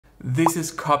This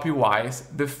is Copywise,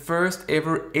 the first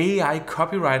ever AI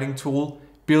copywriting tool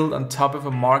built on top of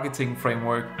a marketing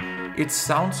framework. It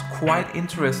sounds quite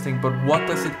interesting, but what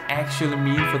does it actually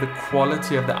mean for the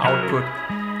quality of the output?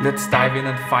 Let's dive in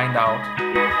and find out.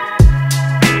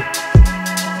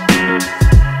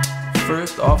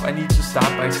 First off, I need to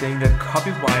start by saying that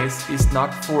Copywise is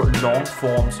not for long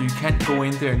form, so you can't go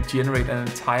in there and generate an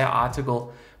entire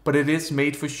article, but it is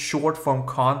made for short form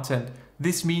content.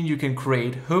 This means you can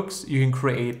create hooks, you can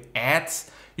create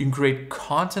ads, you can create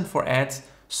content for ads,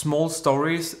 small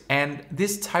stories, and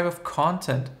this type of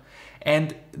content.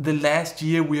 And the last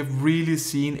year we have really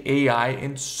seen AI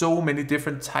in so many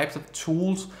different types of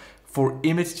tools for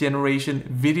image generation,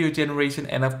 video generation,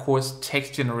 and of course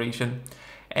text generation.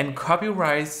 And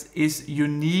Copywise is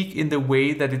unique in the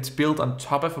way that it's built on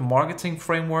top of a marketing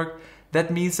framework.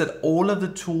 That means that all of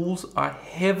the tools are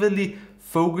heavily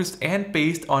focused and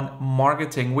based on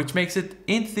marketing, which makes it,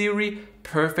 in theory,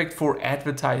 perfect for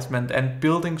advertisement and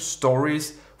building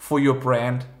stories for your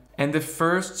brand. And the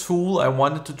first tool I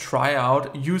wanted to try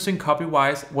out using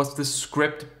Copywise was the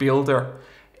script builder.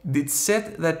 It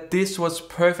said that this was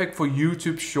perfect for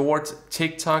YouTube Shorts,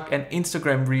 TikTok, and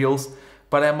Instagram Reels,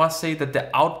 but I must say that the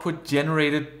output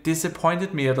generated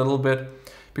disappointed me a little bit,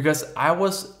 because I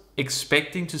was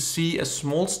expecting to see a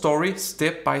small story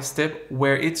step by step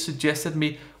where it suggested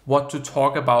me what to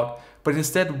talk about, but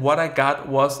instead what I got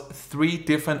was 3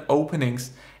 different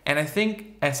openings. And I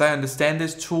think, as I understand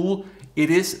this tool, it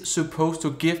is supposed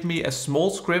to give me a small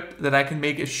script that I can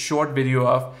make a short video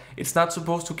of. It's not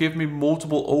supposed to give me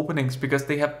multiple openings because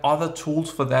they have other tools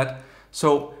for that.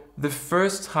 So the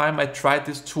first time I tried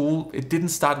this tool, it didn't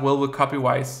start well with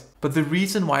Copywise. But the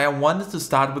reason why I wanted to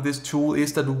start with this tool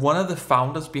is that one of the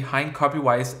founders behind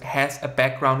Copywise has a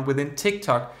background within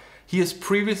TikTok. He has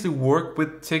previously worked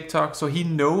with TikTok, so he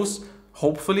knows,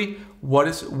 hopefully, what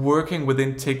is working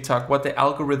within TikTok, what the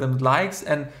algorithm likes,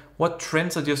 and what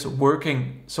trends are just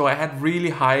working. So I had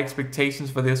really high expectations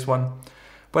for this one.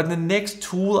 But the next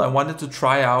tool I wanted to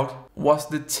try out was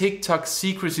the TickTock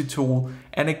secrecy tool.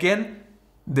 And again,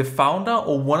 the founder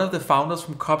or one of the founders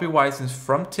from Copywise is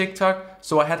from TickTok,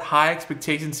 so I had high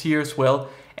expectations here as well.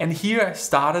 And here I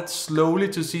started slowly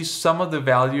to see some of the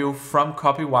value from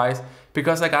Copywise,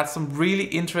 because I got some really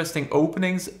interesting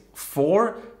openings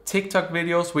for TikTok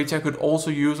videos, which I could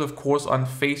also use, of course, on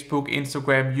Facebook,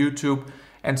 Instagram, YouTube,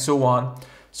 and so on.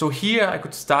 So here I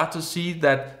could start to see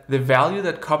that the value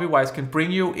that Copywise can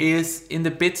bring you is in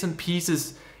the bits and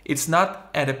pieces. It's not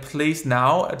at a place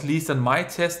now, at least on my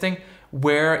testing,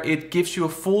 where it gives you a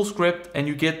full script and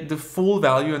you get the full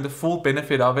value and the full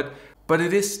benefit of it. But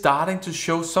it is starting to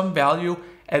show some value.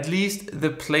 At least the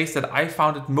place that I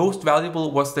found it most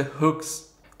valuable was the hooks.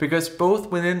 Because both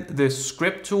within the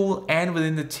script tool and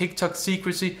within the TikTok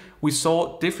secrecy, we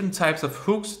saw different types of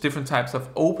hooks, different types of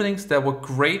openings that were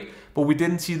great, but we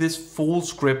didn't see this full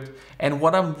script. And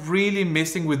what I'm really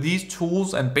missing with these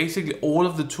tools, and basically all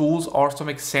of the tools, are some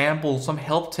examples, some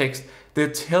help text. They're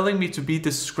telling me to be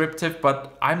descriptive,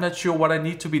 but I'm not sure what I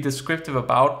need to be descriptive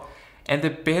about. And the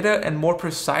better and more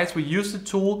precise we use the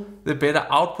tool, the better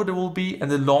output it will be,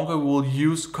 and the longer we will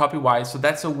use Copywise. So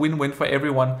that's a win-win for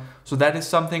everyone. So that is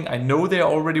something I know they're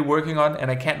already working on,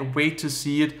 and I can't wait to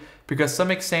see it, because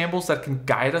some examples that can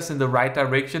guide us in the right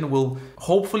direction will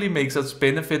hopefully make us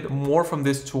benefit more from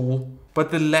this tool.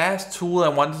 But the last tool I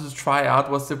wanted to try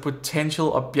out was the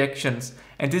potential objections.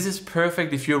 And this is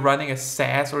perfect if you're running a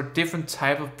SaaS or a different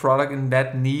type of product in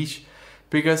that niche,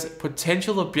 because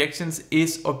potential objections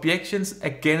is objections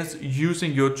against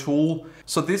using your tool.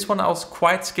 So this one I was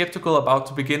quite skeptical about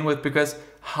to begin with, because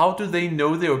how do they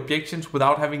know the objections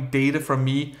without having data from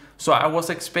me? So I was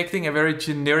expecting a very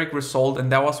generic result,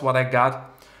 and that was what I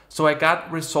got. So I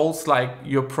got results like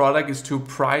your product is too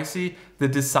pricey, the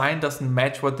design doesn't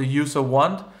match what the user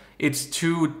wants, it's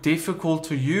too difficult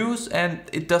to use, and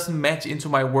it doesn't match into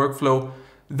my workflow.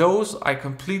 Those I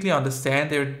completely understand.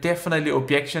 They're definitely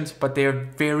objections, but they're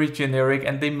very generic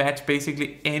and they match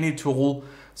basically any tool.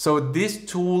 So this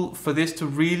tool, for this to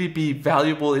really be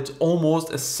valuable, it's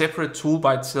almost a separate tool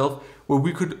by itself, where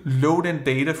we could load in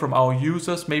data from our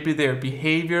users, maybe their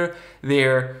behavior,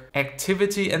 their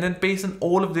activity, and then based on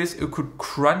all of this, it could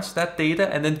crunch that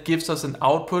data and then gives us an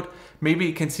output. Maybe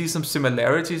it can see some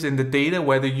similarities in the data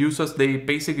where the users, they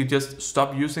basically just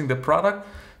stop using the product.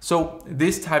 So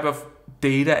this type of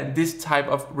data and this type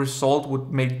of result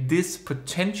would make this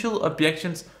potential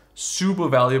objections super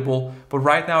valuable. But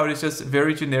right now it is just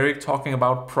very generic, talking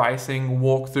about pricing,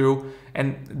 walkthrough,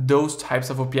 and those types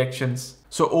of objections.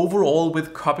 So overall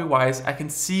with Copywise, I can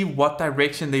see what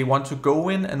direction they want to go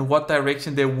in and what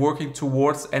direction they're working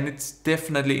towards, and it's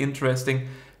definitely interesting,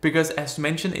 because as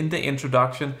mentioned in the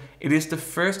introduction, it is the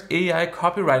first AI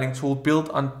copywriting tool built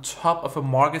on top of a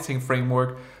marketing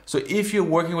framework. So if you're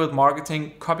working with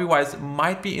marketing, Copywise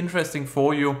might be interesting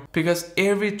for you because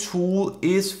every tool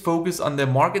is focused on the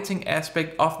marketing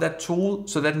aspect of that tool.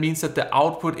 So that means that the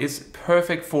output is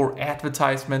perfect for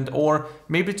advertisement or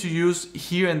maybe to use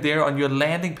here and there on your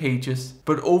landing pages.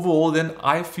 But overall, then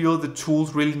I feel the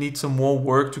tools really need some more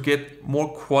work to get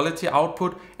more quality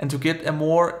output and to get a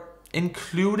more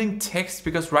including text,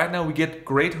 because right now we get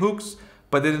great hooks,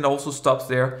 but then it also stops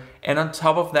there. And on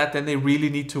top of that, then they really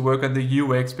need to work on the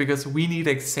UX because we need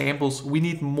examples. We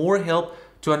need more help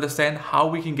to understand how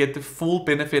we can get the full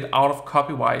benefit out of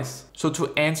Copywise. So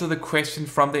to answer the question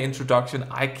from the introduction,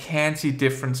 I can see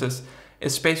differences,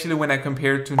 especially when I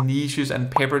compare it to Niches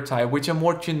and PepperType, which are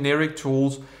more generic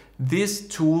tools. This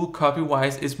tool,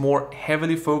 Copywise, is more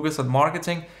heavily focused on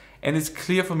marketing, and it's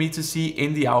clear for me to see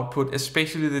in the output,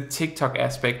 especially the TickTock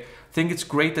aspect. I think it's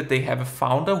great that they have a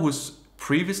founder who's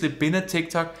previously been at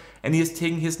TickTock and he has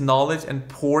taken his knowledge and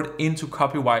poured into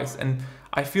Copywise, and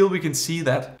I feel we can see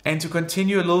that. And to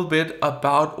continue a little bit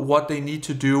about what they need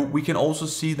to do, we can also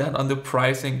see that on the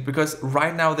pricing, because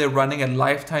right now they're running a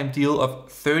lifetime deal of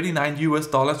 $39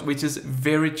 US, which is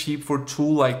very cheap for a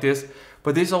tool like this.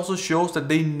 But this also shows that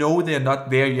they know they're not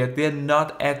there yet. They're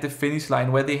not at the finish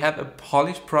line where they have a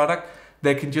polished product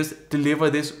that can just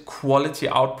deliver this quality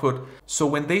output. So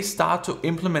when they start to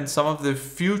implement some of the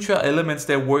future elements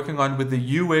they're working on with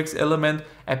the UX element,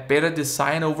 a better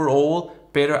design overall,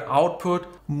 better output,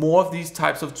 more of these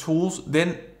types of tools,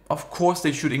 then of course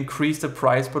they should increase the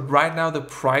price. But right now the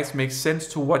price makes sense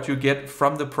to what you get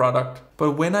from the product.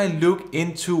 But when I look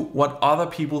into what other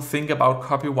people think about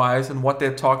Copywise and what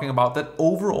they're talking about, that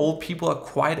overall people are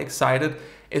quite excited,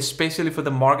 especially for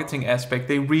the marketing aspect.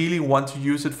 They really want to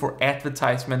use it for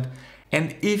advertisement.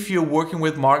 And if you're working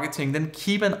with marketing, then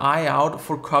keep an eye out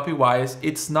for Copywise.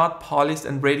 It's not polished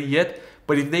and ready yet,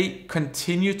 but if they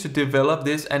continue to develop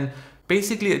this and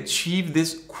basically achieve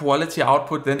this quality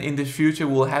output, then in the future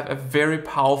we'll have a very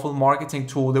powerful marketing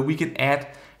tool that we can add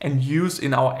and use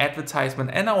in our advertisement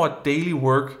and our daily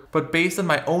work. But based on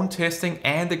my own testing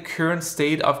and the current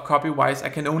state of Copywise, I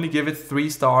can only give it 3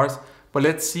 stars. But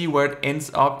let's see where it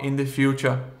ends up in the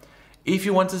future. If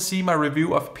you want to see my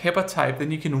review of PepperType,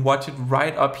 then you can watch it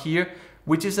right up here,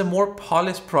 which is a more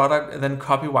polished product than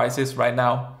Copywise is right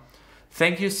now.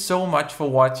 Thank you so much for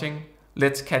watching.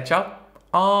 Let's catch up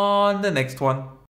on the next one.